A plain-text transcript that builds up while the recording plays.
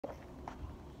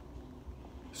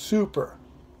Super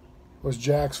was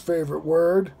Jack's favorite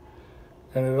word,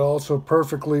 and it also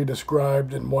perfectly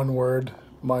described in one word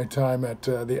my time at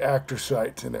the actor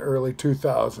site in the early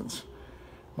 2000s.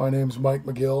 My name's Mike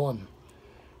McGill, and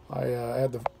I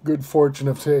had the good fortune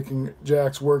of taking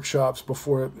Jack's workshops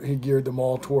before he geared them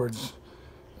all towards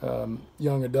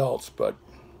young adults. But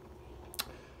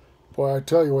boy, I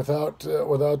tell you, without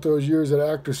those years at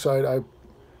actor site,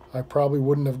 I probably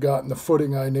wouldn't have gotten the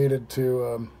footing I needed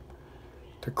to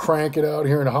crank it out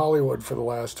here in Hollywood for the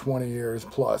last 20 years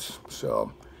plus.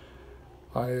 So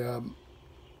I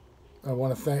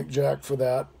want to thank Jack for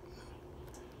that,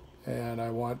 and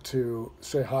I want to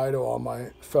say hi to all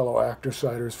my fellow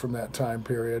actor-siders from that time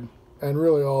period, and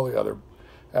really all the other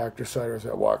actor-siders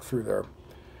that walked through there.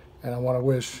 And I want to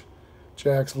wish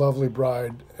Jack's lovely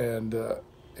bride and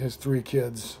his 3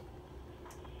 kids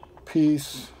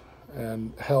peace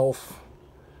and health.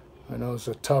 I know it's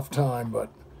a tough time, but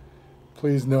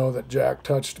please know that Jack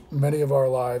touched many of our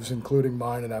lives, including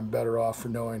mine, and I'm better off for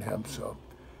knowing him. So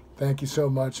thank you so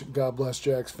much. God bless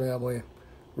Jack's family.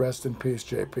 Rest in peace,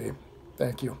 JP.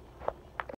 Thank you.